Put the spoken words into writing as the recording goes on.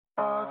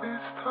All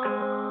these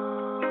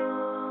thoughts,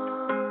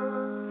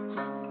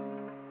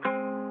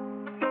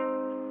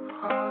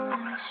 all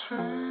these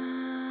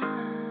dreams,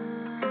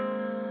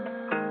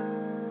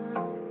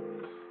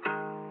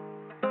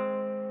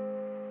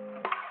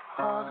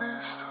 all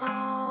these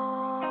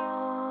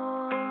thoughts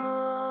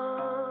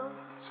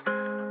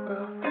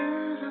will be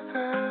the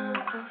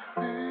death of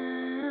me.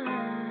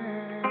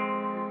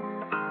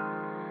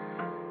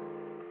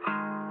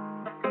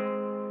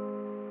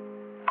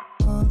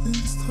 All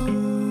these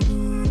thoughts.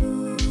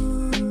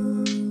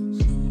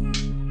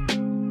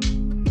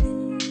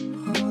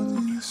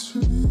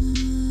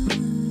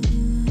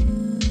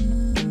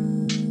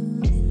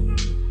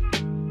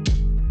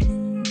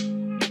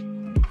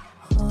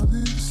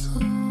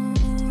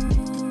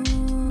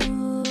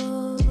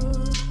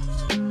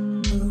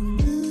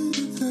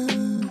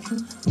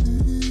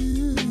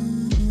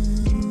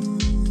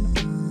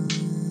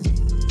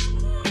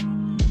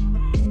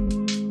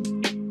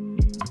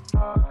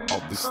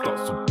 These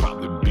thoughts will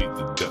probably be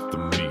the death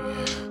of me.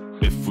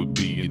 If we're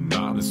being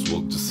honest,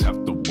 we'll just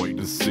have to wait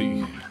and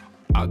see.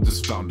 I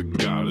just found a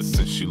goddess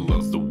and she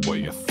loves the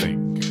way I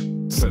think.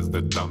 Says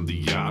that I'm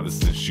the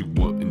oddest and she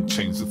wouldn't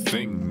change a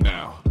thing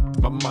now.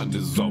 My mind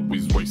is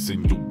always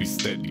racing, you'll be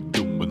steady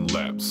doing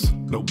laps.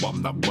 No,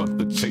 I'm not worth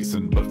the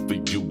chasing, but for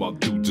you I'll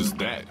do just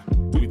that.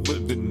 We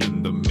living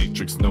in the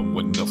matrix, no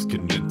one else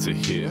can enter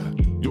here.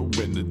 Your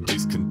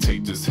energy's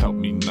contagious, help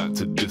me not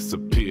to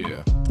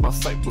disappear. My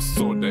sight was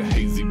sorta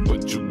hazy,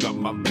 but you got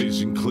my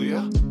vision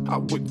clear. I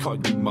would call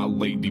you my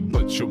lady,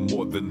 but you're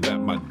more than that,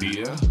 my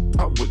dear.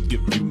 I would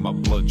give you my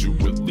blood, you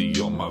really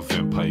are my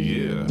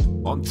vampire.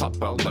 On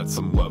top I'll let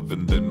some love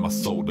and then my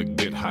soul to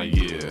get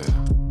higher.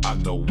 I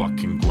know I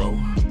can grow,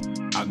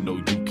 I know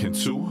you can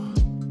too.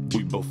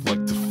 We both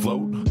like to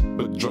float,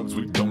 but drugs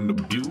we don't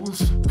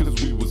abuse.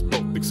 Cause we was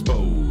both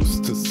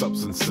exposed to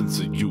substance since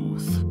a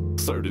youth.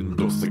 Certain